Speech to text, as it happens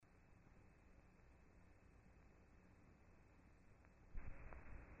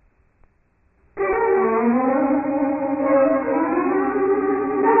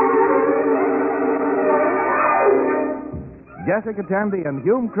Jessica Tandy and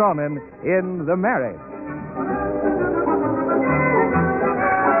Hume Cronin in The Marriage.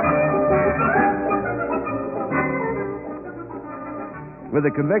 With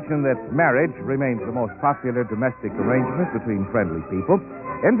the conviction that marriage remains the most popular domestic arrangement between friendly people,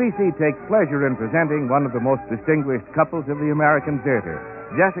 NBC takes pleasure in presenting one of the most distinguished couples of the American theater,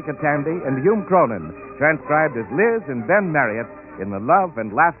 Jessica Tandy and Hume Cronin, transcribed as Liz and Ben Marriott in the love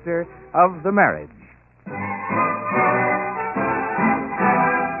and laughter of The Marriage.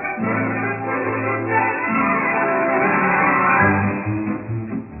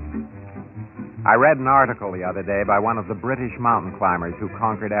 I read an article the other day by one of the British mountain climbers who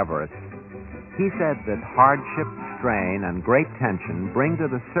conquered Everest. He said that hardship, strain, and great tension bring to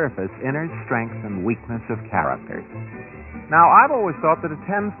the surface inner strength and weakness of character. Now, I've always thought that a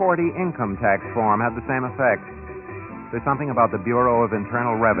 1040 income tax form had the same effect. There's something about the Bureau of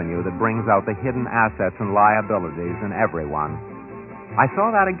Internal Revenue that brings out the hidden assets and liabilities in everyone. I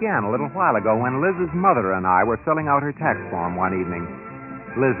saw that again a little while ago when Liz's mother and I were filling out her tax form one evening.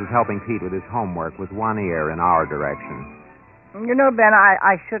 Liz is helping Pete with his homework with one ear in our direction. You know, Ben,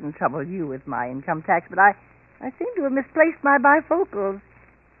 I shouldn't trouble you with my income tax, but I seem to have misplaced my bifocals.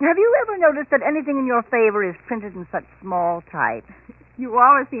 Have you ever noticed that anything in your favor is printed in such small type? You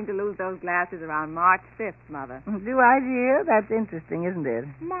always seem to lose those glasses around March 5th, Mother. Do I, dear? That's interesting, isn't it?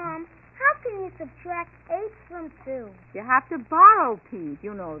 Mom, how can you subtract 8 from 2? You have to borrow, Pete.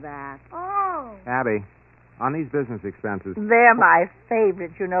 You know that. Oh. Abby, on these business expenses... They're my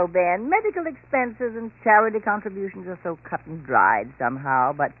favorites, you know, Ben. Medical expenses and charity contributions are so cut and dried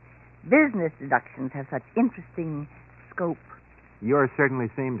somehow, but business deductions have such interesting scope. Yours certainly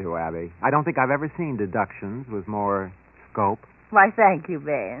seem to, Abby. I don't think I've ever seen deductions with more scope. Why, thank you,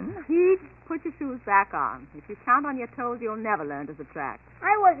 Ben. Pete, put your shoes back on. If you count on your toes, you'll never learn to subtract.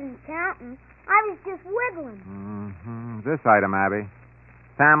 I wasn't counting. I was just wiggling. Mm-hmm. This item, Abby.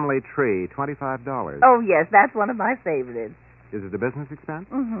 Family tree, $25. Oh, yes, that's one of my favorites. Is it a business expense?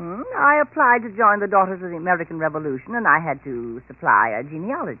 Mm-hmm. I applied to join the Daughters of the American Revolution, and I had to supply a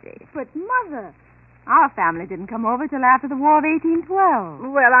genealogy. But, Mother, our family didn't come over till after the War of 1812.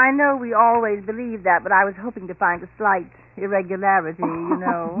 Well, I know we always believed that, but I was hoping to find a slight irregularity, you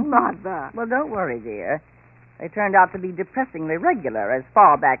know. Mother. Well, don't worry, dear. They turned out to be depressingly regular, as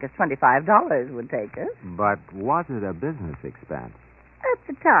far back as $25 would take us. But was it a business expense? At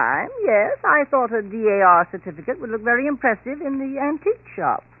the time, yes. I thought a DAR certificate would look very impressive in the antique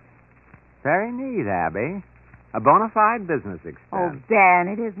shop. Very neat, Abby. A bona fide business expense. Oh, Dan,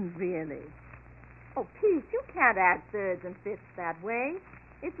 it isn't really. Oh, Pete, you can't add thirds and fifths that way.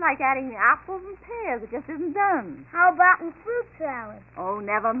 It's like adding the apples and pears. It just isn't done. How about in fruit salad? Oh,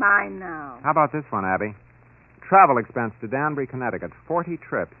 never mind now. How about this one, Abby? Travel expense to Danbury, Connecticut. 40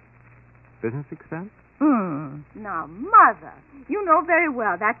 trips. Business expense? Now, Mother, you know very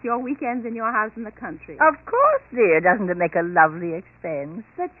well that's your weekends in your house in the country. Of course, dear. Doesn't it make a lovely expense?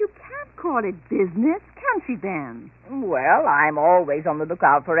 But you can't call it business, can she, Ben? Well, I'm always on the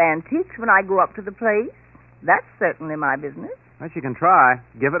lookout for antiques when I go up to the place. That's certainly my business. Well, you can try.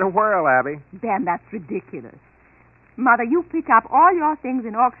 Give it a whirl, Abby. Ben, that's ridiculous. Mother, you pick up all your things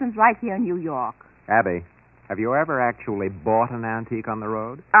in auctions right here in New York. Abby, have you ever actually bought an antique on the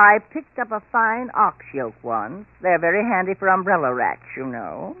road? I picked up a fine ox yoke once. They're very handy for umbrella racks, you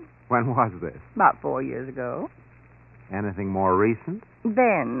know. When was this? About 4 years ago. Anything more recent?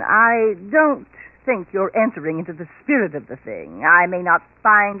 Ben, I don't think you're entering into the spirit of the thing. I may not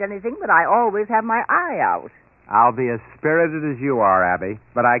find anything, but I always have my eye out. I'll be as spirited as you are, Abby,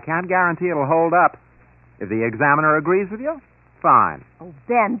 but I can't guarantee it'll hold up. If the examiner agrees with you, fine. Oh,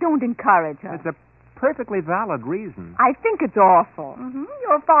 Ben, don't encourage her. It's a perfectly valid reason. I think it's awful. Mm-hmm.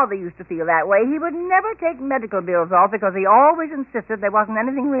 Your father used to feel that way. He would never take medical bills off because he always insisted there wasn't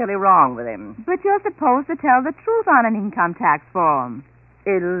anything really wrong with him. But you're supposed to tell the truth on an income tax form.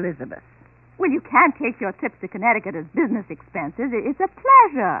 Elizabeth. Well, you can't take your trips to Connecticut as business expenses. It's a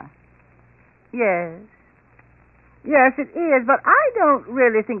pleasure. Yes. Yes, it is, but I don't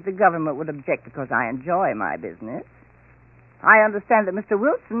really think the government would object because I enjoy my business. I understand that Mr.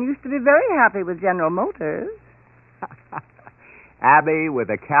 Wilson used to be very happy with General Motors. Abby, with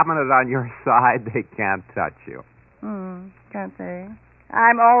a cabinet on your side, they can't touch you. Can't say.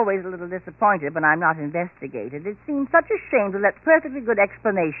 I'm always a little disappointed when I'm not investigated. It seems such a shame to let perfectly good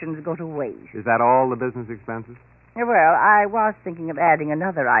explanations go to waste. Is that all the business expenses? Well, I was thinking of adding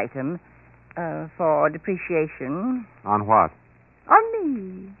another item for depreciation. On what? On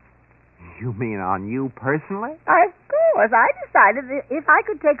me. You mean on you personally? Of course. I decided that if I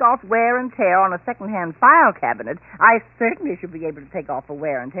could take off wear and tear on a second-hand file cabinet, I certainly should be able to take off the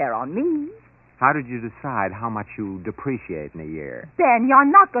wear and tear on me. How did you decide how much you depreciate in a year? Ben, you're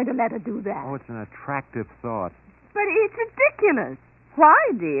not going to let her do that. Oh, it's an attractive thought. But it's ridiculous. Why,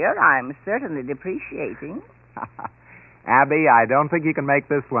 dear? I'm certainly depreciating. Abby, I don't think you can make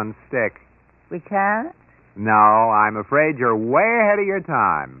this one stick. We can't? No, I'm afraid you're way ahead of your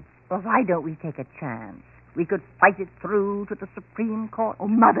time. Well, why don't we take a chance? We could fight it through to the Supreme Court. Oh,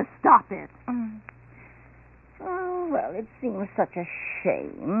 Mother, stop it. Oh, well, it seems such a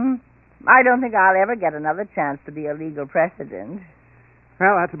shame. I don't think I'll ever get another chance to be a legal precedent.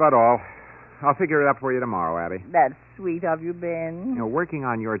 Well, that's about all. I'll figure it up for you tomorrow, Abby. That's sweet of you, Ben. Working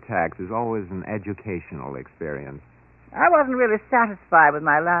on your tax is always an educational experience. I wasn't really satisfied with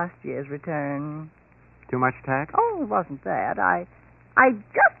my last year's return. Too much tax? Oh, it wasn't that. I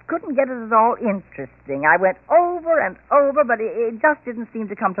just couldn't get it at all interesting. I went over and over, but it just didn't seem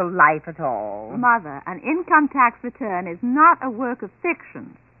to come to life at all. Mother, an income tax return is not a work of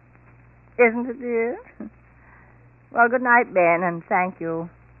fiction. Isn't it, dear? Well, good night, Ben, and thank you.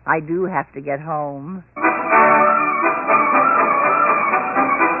 I do have to get home.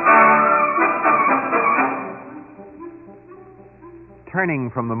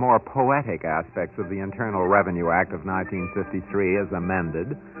 Turning from the more poetic aspects of the Internal Revenue Act of 1953 as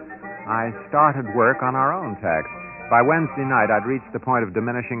amended, I started work on our own tax. By Wednesday night, I'd reached the point of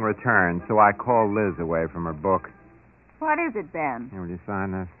diminishing returns, so I called Liz away from her book. What is it, Ben? Here, will you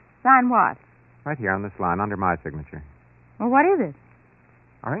sign this? Sign what? Right here on this line, under my signature. Well, what is it?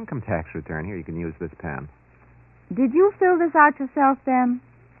 Our income tax return. Here, you can use this pen. Did you fill this out yourself, Ben?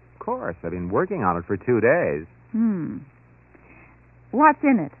 Of course. I've been working on it for 2 days. What's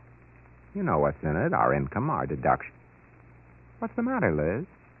in it? You know what's in it. Our income, our deduction. What's the matter, Liz?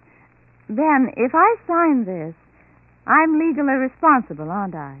 Ben, if I sign this, I'm legally responsible,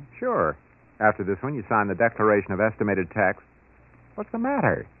 aren't I? Sure. After this one, you sign the Declaration of Estimated Tax. What's the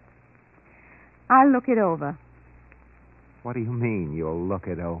matter? I'll look it over. What do you mean, you'll look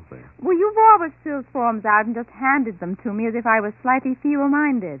it over? Well, you've always filled forms out and just handed them to me as if I was slightly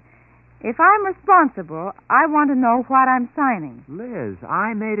feeble-minded. If I'm responsible, I want to know what I'm signing. Liz,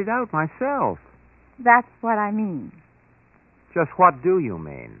 I made it out myself. That's what I mean. Just what do you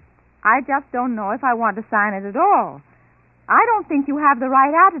mean? I just don't know if I want to sign it at all. I don't think you have the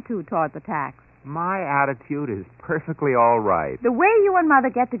right attitude toward the tax. My attitude is perfectly all right. The way you and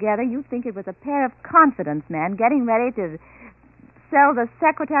Mother get together, you'd think it was a pair of confidence men getting ready to sell the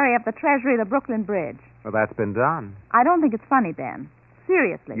Secretary of the Treasury the Brooklyn Bridge. Well, that's been done. I don't think it's funny, Ben.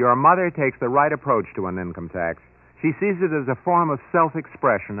 Seriously. Your mother takes the right approach to an income tax. She sees it as a form of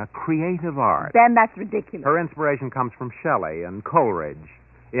self-expression, a creative art. Ben, that's ridiculous. Her inspiration comes from Shelley and Coleridge.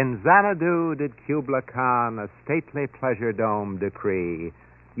 In Xanadu did Kubla Khan a stately pleasure dome decree,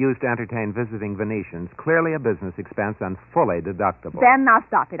 used to entertain visiting Venetians, clearly a business expense and fully deductible. Ben, now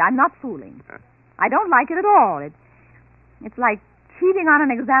stop it. I'm not fooling. I don't like it at all. It's like cheating on an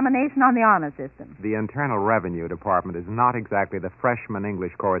examination on the honor system. The Internal Revenue Department is not exactly the freshman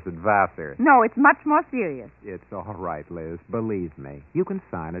English course at Vassar. No, it's much more serious. It's all right, Liz. Believe me. You can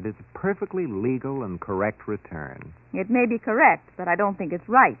sign it. It's a perfectly legal and correct return. It may be correct, but I don't think it's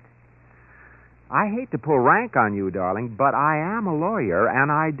right. I hate to pull rank on you, darling, but I am a lawyer,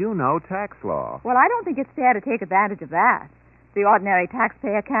 and I do know tax law. Well, I don't think it's fair to take advantage of that. The ordinary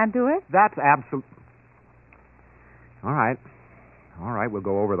taxpayer can't do it. That's absolute. All right, we'll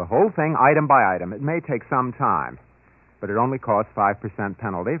go over the whole thing item by item. It may take some time, but it only costs 5%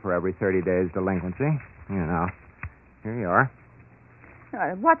 penalty for every 30 days delinquency. You know. Here you are.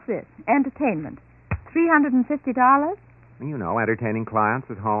 What's this? Entertainment. $350? You know, entertaining clients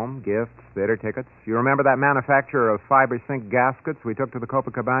at home, gifts, theater tickets. You remember that manufacturer of fiber sink gaskets we took to the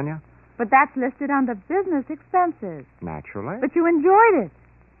Copacabana? But that's listed under business expenses. Naturally. But you enjoyed it.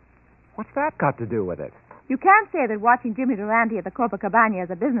 What's that got to do with it? You can't say that watching Jimmy Durante at the Copacabana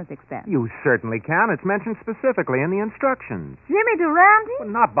is a business expense. You certainly can. It's mentioned specifically in the instructions. Jimmy Durante? Well,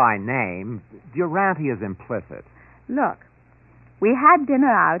 not by name. Durante is implicit. Look, we had dinner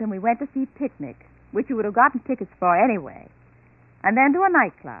out and we went to see Picnic, which you would have gotten tickets for anyway, and then to a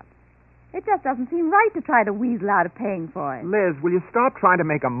nightclub. It just doesn't seem right to try to weasel out of paying for it. Liz, will you stop trying to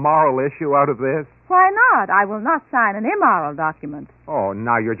make a moral issue out of this? Why not? I will not sign an immoral document. Oh,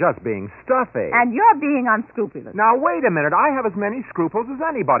 now you're just being stuffy. And you're being unscrupulous. Now, wait a minute. I have as many scruples as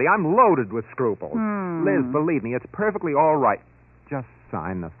anybody. I'm loaded with scruples. Liz, believe me, it's perfectly all right. Just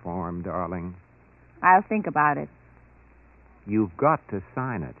sign the form, darling. I'll think about it. You've got to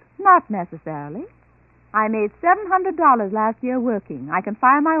sign it. Not necessarily. I made $700 last year working. I can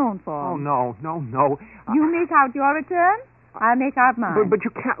file my own Oh, form. no. You make out your return? I'll make out mine. But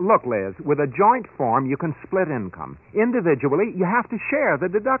you can't. Look, Liz, with a joint form, you can split income. Individually, you have to share the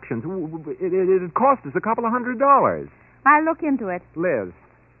deductions. It cost us $200. I'll look into it. Liz,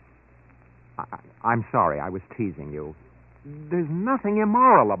 I'm sorry. I was teasing you. There's nothing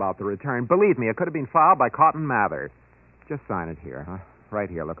immoral about the return. Believe me, it could have been filed by Cotton Mather. Just sign it here, huh? Right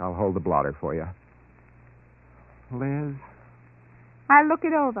here. Look, I'll hold the blotter for you. Liz? I'll look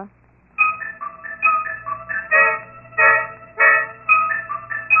it over.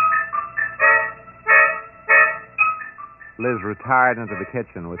 Liz retired into the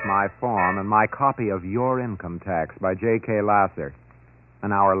kitchen with my form and my copy of Your Income Tax by J.K. Lasser.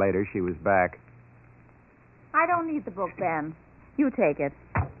 An hour later, she was back. I don't need the book, Ben. You take it.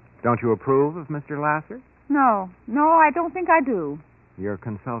 Don't you approve of Mr. Lasser? No, I don't think I do. You're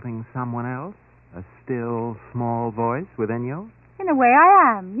consulting someone else? A still, small voice within you? In a way,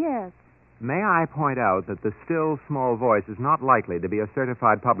 I am, yes. May I point out that the still, small voice is not likely to be a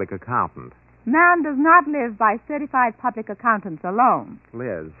certified public accountant? Man does not live by certified public accountants alone.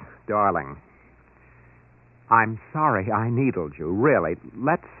 Liz, darling, I'm sorry I needled you, really.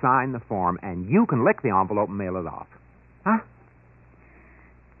 Let's sign the form, and you can lick the envelope and mail it off. Huh?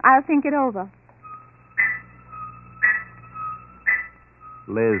 I'll think it over.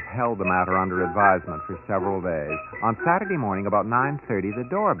 Liz held the matter under advisement for several days. On Saturday morning, about 9:30, the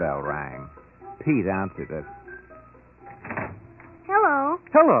doorbell rang. Pete answered it. Hello.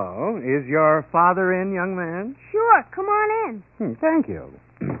 Hello. Is your father in, young man? Sure, come on in. Thank you.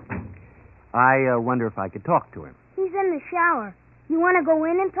 I wonder if I could talk to him. He's in the shower. You want to go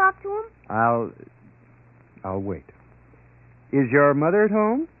in and talk to him? I'll wait. Is your mother at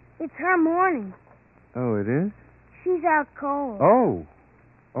home? It's her morning. Oh, it is? She's out cold.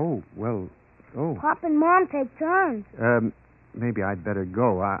 Oh, Pop and Mom take turns. Maybe I'd better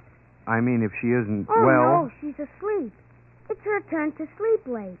go. I mean, if she isn't Oh, well... no, she's asleep. It's her turn to sleep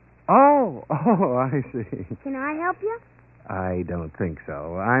late. Oh, I see. Can I help you? I don't think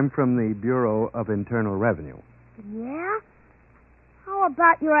so. I'm from the Bureau of Internal Revenue. Yeah? How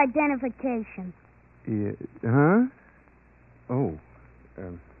about your identification? Huh? Oh.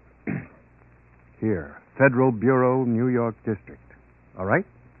 Here. Federal Bureau, New York District. All right?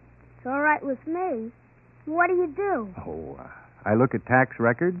 It's all right with me. What do you do? Oh, I look at tax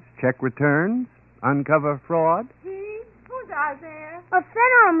records, check returns, uncover fraud. Who's out there? A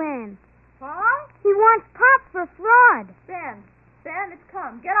federal man. What? He wants Pop for fraud. Ben, it's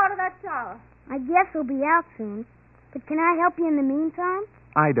come. Get out of that shower. I guess he'll be out soon. But can I help you in the meantime?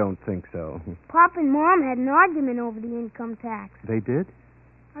 I don't think so. Pop and Mom had an argument over the income tax. They did?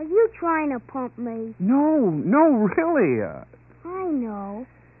 Are you trying to pump me? No, really. I know.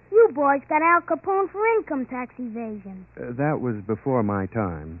 You boys got Al Capone for income tax evasion. That was before my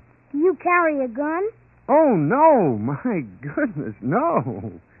time. Do you carry a gun? Oh, no. My goodness,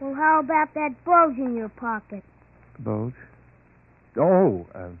 no. Well, how about that bulge in your pocket? Bulge? Oh,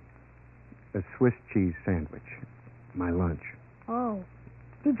 a Swiss cheese sandwich. My lunch. Oh.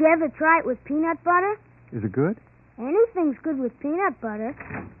 Did you ever try it with peanut butter? Is it good? Anything's good with peanut butter.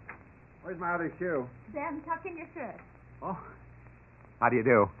 Where's my other shoe? Ben, tuck in your shirt. Oh. How do you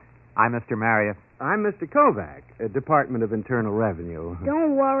do? I'm Mr. Marriott. I'm Mr. Kovac, Department of Internal Revenue.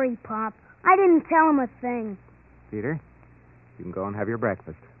 Don't worry, Pop. I didn't tell him a thing. Peter, you can go and have your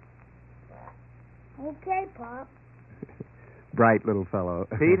breakfast. Okay, Pop. Bright little fellow.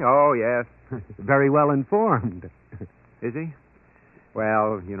 Pete? Oh, yes. Very well informed. Is he?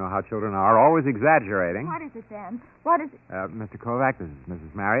 Well, you know how children are, always exaggerating. What is it, Ben? What is it? Mr. Kovac, this is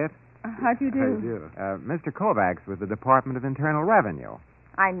Mrs. Marriott. How do you do? Mr. Kovac's with the Department of Internal Revenue.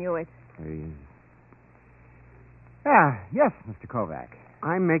 I knew it. Yes, Mr. Kovac.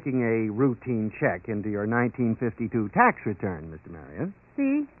 I'm making a routine check into your 1952 tax return, Mr. Marriott.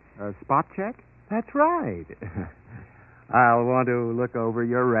 See? A spot check? That's right. I'll want to look over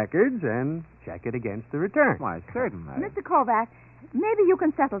your records and check it against the return. Why, certainly. Mr. Kovac, maybe you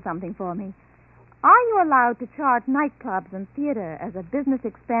can settle something for me. Are you allowed to charge nightclubs and theater as a business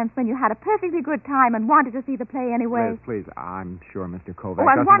expense when you had a perfectly good time and wanted to see the play anyway? Liz, please, I'm sure Mr. Kovac Oh,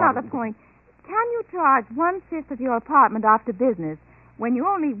 and doesn't one want other point. Can you charge 1/5 of your apartment after business when you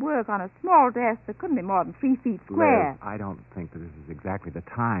only work on a small desk that couldn't be more than 3 feet square? Liz, I don't think that this is exactly the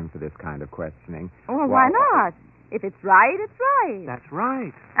time for this kind of questioning. Oh, why not? If it's right, it's right. That's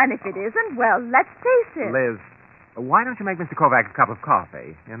right. And if it isn't, well, let's face it. Liz, why don't you make Mr. Kovac a cup of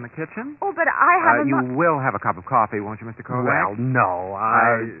coffee in the kitchen? Oh, but I haven't... You will have a cup of coffee, won't you, Mr. Kovac? Well, no,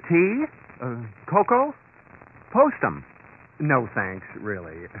 Tea? Cocoa? Post 'em. No, thanks,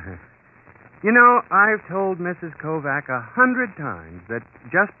 really. You know, I've told Mrs. Kovac 100 times that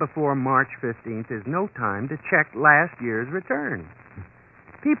just before March 15th is no time to check last year's return.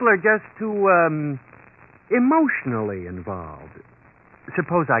 People are just too, emotionally involved.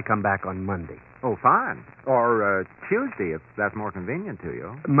 Suppose I come back on Monday. Oh, fine. Or Tuesday, if that's more convenient to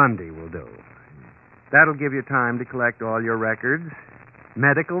you. Monday will do. That'll give you time to collect all your records,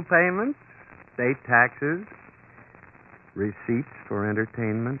 medical payments, state taxes, receipts for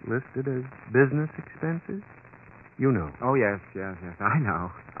entertainment listed as business expenses. You know. Oh, yes, I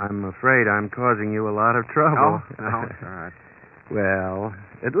know. I'm afraid I'm causing you a lot of trouble. Oh, no, it's all right. Well,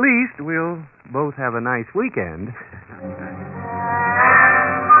 at least we'll both have a nice weekend.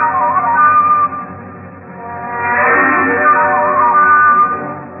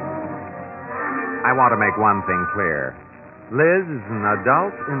 I want to make one thing clear. Liz is an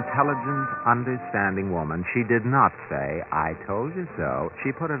adult, intelligent, understanding woman. She did not say, "I told you so."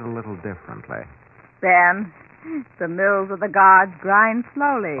 She put it a little differently. Ben, the mills of the gods grind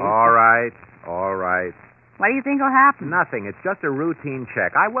slowly. All right. What do you think will happen? Nothing. It's just a routine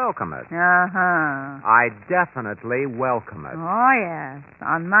check. I welcome it. Uh-huh. I definitely welcome it. Oh, yes.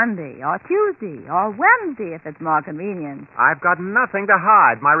 On Monday, or Tuesday, or Wednesday, if it's more convenient. I've got nothing to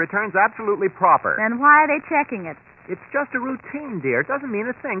hide. My return's absolutely proper. Then why are they checking it? It's just a routine, dear. It doesn't mean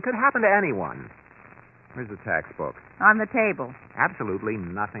a thing. Could happen to anyone. Where's the tax book? On the table. Absolutely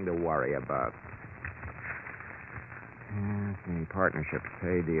nothing to worry about. Yes, the partnerships,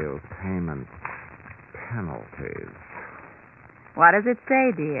 pay deals, payments, penalties. What does it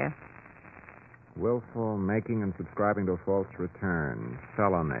say, dear? Willful making and subscribing to a false return.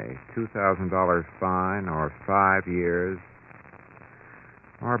 Felony. $2,000 fine or 5 years.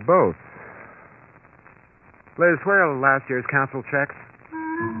 Or both. Liz, where are last year's council checks?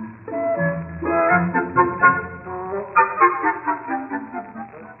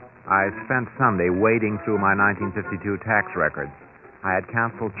 I spent Sunday wading through my 1952 tax records. I had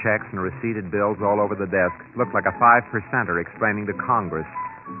canceled checks and receipted bills all over the desk. Looked like a 5%er explaining to Congress.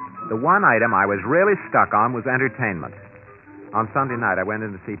 The one item I was really stuck on was entertainment. On Sunday night, I went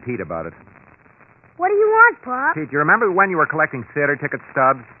in to see Pete about it. What do you want, Pop? Pete, you remember when you were collecting theater ticket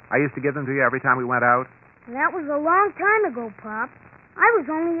stubs? I used to give them to you every time we went out. That was a long time ago, Pop. I was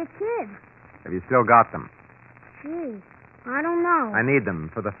only a kid. Have you still got them? Gee, I don't know. I need them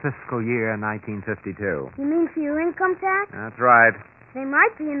for the fiscal year 1952. You mean for your income tax? That's right. They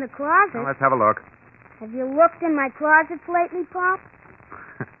might be in the closet. Well, let's have a look. Have you looked in my closets lately, Pop?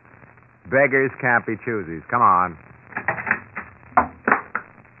 Beggars can't be choosies. Come on.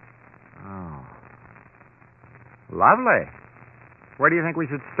 Oh. Lovely. Where do you think we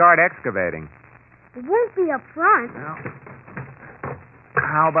should start excavating? It won't be up front. Well,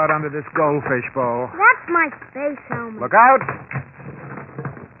 how about under this goldfish bowl? That's my space helmet. Look out!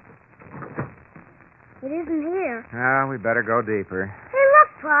 It isn't here. Well, we better go deeper. Hey, look,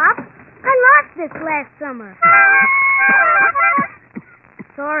 Pop. I lost this last summer.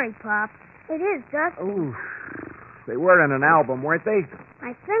 Sorry, Pop. It is dusty. Ooh. They were in an album, weren't they?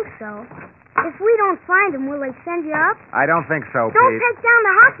 I think so. If we don't find them, will they send you up? I don't think so, Don't Pete. take down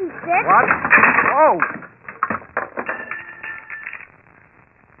the hockey stick. What? Oh!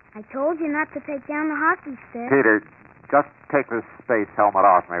 I told you not to take down the hockey stick. Peter, just take this space helmet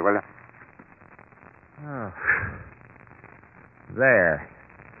off me, will you? Oh. There.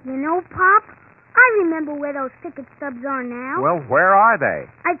 You know, Pop, I remember where those ticket stubs are now. Well, where are they?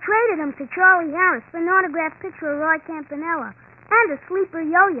 I traded them to Charlie Harris for an autographed picture of Roy Campanella and a sleeper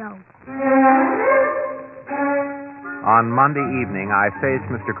yo-yo. On Monday evening, I faced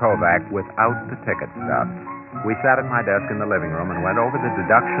Mr. Kovac without the ticket stubs. We sat at my desk in the living room and went over the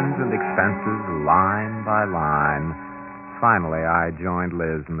deductions and expenses line by line. Finally, I joined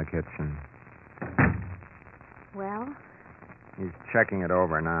Liz in the kitchen. Well, He's checking it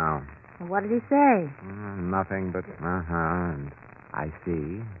over now. what did he say? Nothing but and I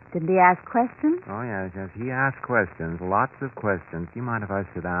see. Didn't he ask questions? Oh, yes. He asked questions, lots of questions. Do you mind if I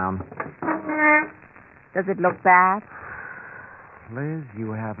sit down? Does it look bad? Liz,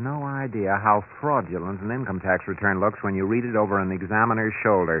 you have no idea how fraudulent an income tax return looks when you read it over an examiner's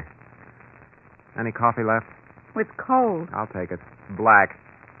shoulder. Any coffee left? It's cold. I'll take it. Black.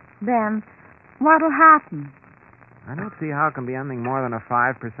 Ben, what'll happen? I don't see how it can be anything more than a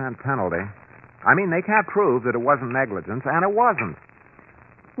 5% penalty. I mean, they can't prove that it wasn't negligence, and it wasn't.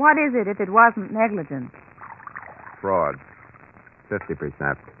 What is it if it wasn't negligence? Fraud.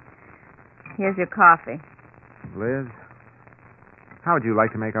 50%. Here's your coffee. Liz, how would you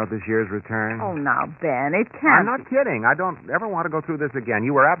like to make out this year's return? Oh, now, Ben, it can't I'm not kidding. I don't ever want to go through this again.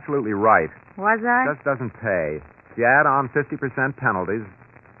 You were absolutely right. Was I? Just doesn't pay. If you add on 50% penalties,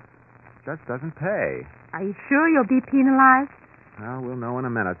 just doesn't pay. Are you sure you'll be penalized? Well, we'll know in a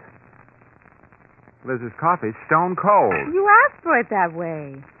minute. Liz's coffee's stone cold. You asked for it that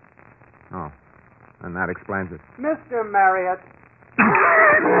way. Oh, and that explains it. Mr. Marriott.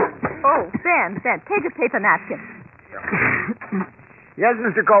 Oh, Ben, take a paper napkin. Yes,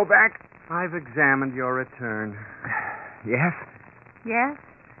 Mr. Kovac? I've examined your return. Yes? Yes?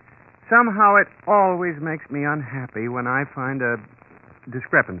 Somehow it always makes me unhappy when I find a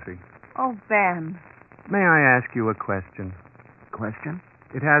discrepancy. Oh, Ben. May I ask you a question? Question?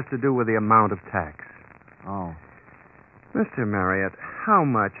 It has to do with the amount of tax. Oh. Mr. Marriott, how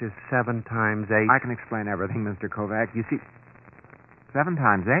much is 7 times 8? I can explain everything, Mr. Kovac. You see, 7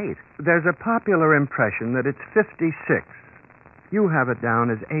 times 8. There's a popular impression that it's 56. You have it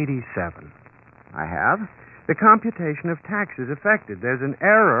down as 87. I have? The computation of taxes affected. There's an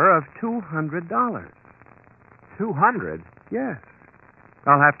error of $200. 200? Yes.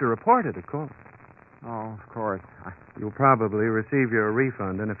 I'll have to report it, of course. Oh, of course. You'll probably receive your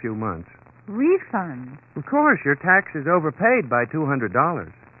refund in a few months. Refund? Of course, your tax is overpaid by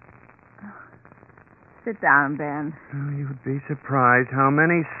 $200. Sit down, Ben. Oh, you'd be surprised how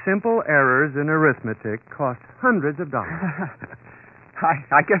many simple errors in arithmetic cost hundreds of dollars.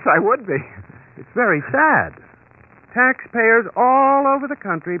 I guess I would be. It's very sad. Taxpayers all over the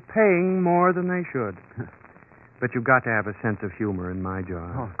country paying more than they should. But you've got to have a sense of humor in my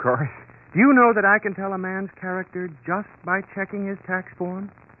job. Oh, of course. Do you know that I can tell a man's character just by checking his tax form?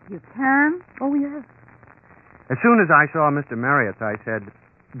 You can? Oh, yes. As soon as I saw Mr. Marriott's, I said,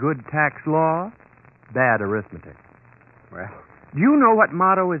 good tax law, bad arithmetic. Well, do you know what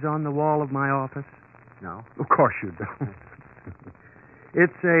motto is on the wall of my office? no. Of course you don't.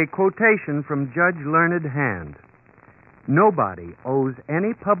 It's a quotation from Judge Learned Hand. Nobody owes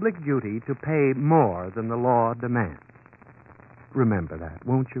any public duty to pay more than the law demands. Remember that,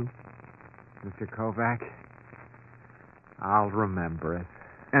 won't you? Mr. Kovac, I'll remember it.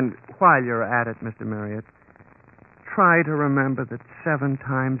 And while you're at it, Mr. Marriott, try to remember that 7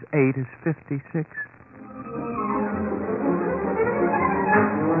 times 8 is 56.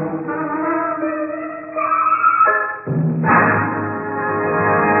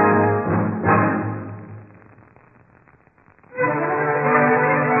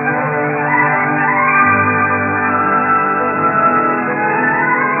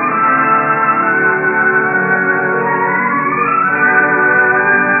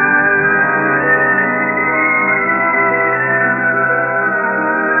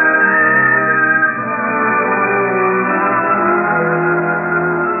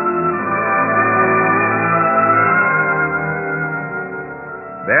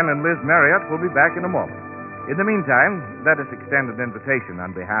 Ben and Liz Marriott will be back in a moment. In the meantime, let us extend an invitation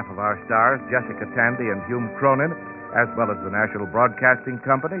on behalf of our stars, Jessica Tandy and Hume Cronin, as well as the National Broadcasting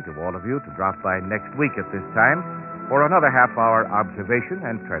Company, to all of you to drop by next week at this time for another half-hour observation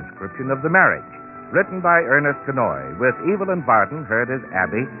and transcription of The Marriage, written by Ernest Kanoy, with Evelyn Barton heard as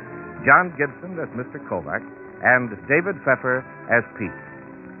Abby, John Gibson as Mr. Kovac, and David Pfeffer as Pete.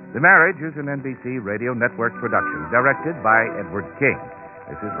 The Marriage is an NBC Radio Network production, directed by Edward King.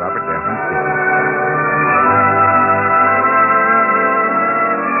 This is Robert Denton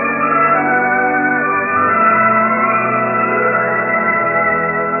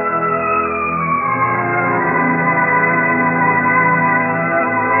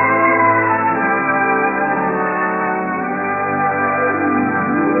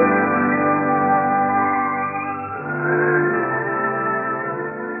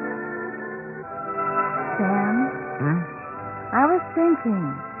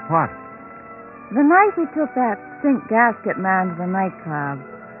speaking. What? The night we took that sink gasket man to the nightclub,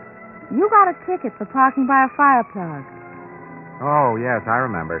 you got a ticket for parking by a fire plug. Oh, yes, I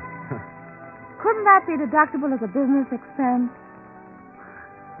remember. Couldn't that be deductible as a business expense?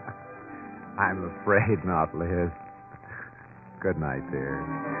 I'm afraid not, Liz. Good night, dear.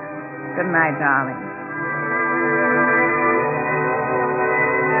 Good night, darling.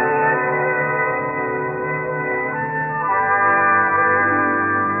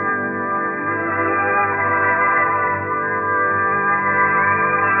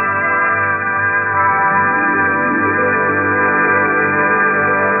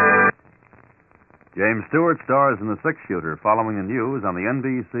 James Stewart stars in The Six Shooter, following the news on the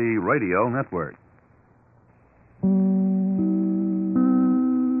NBC Radio Network.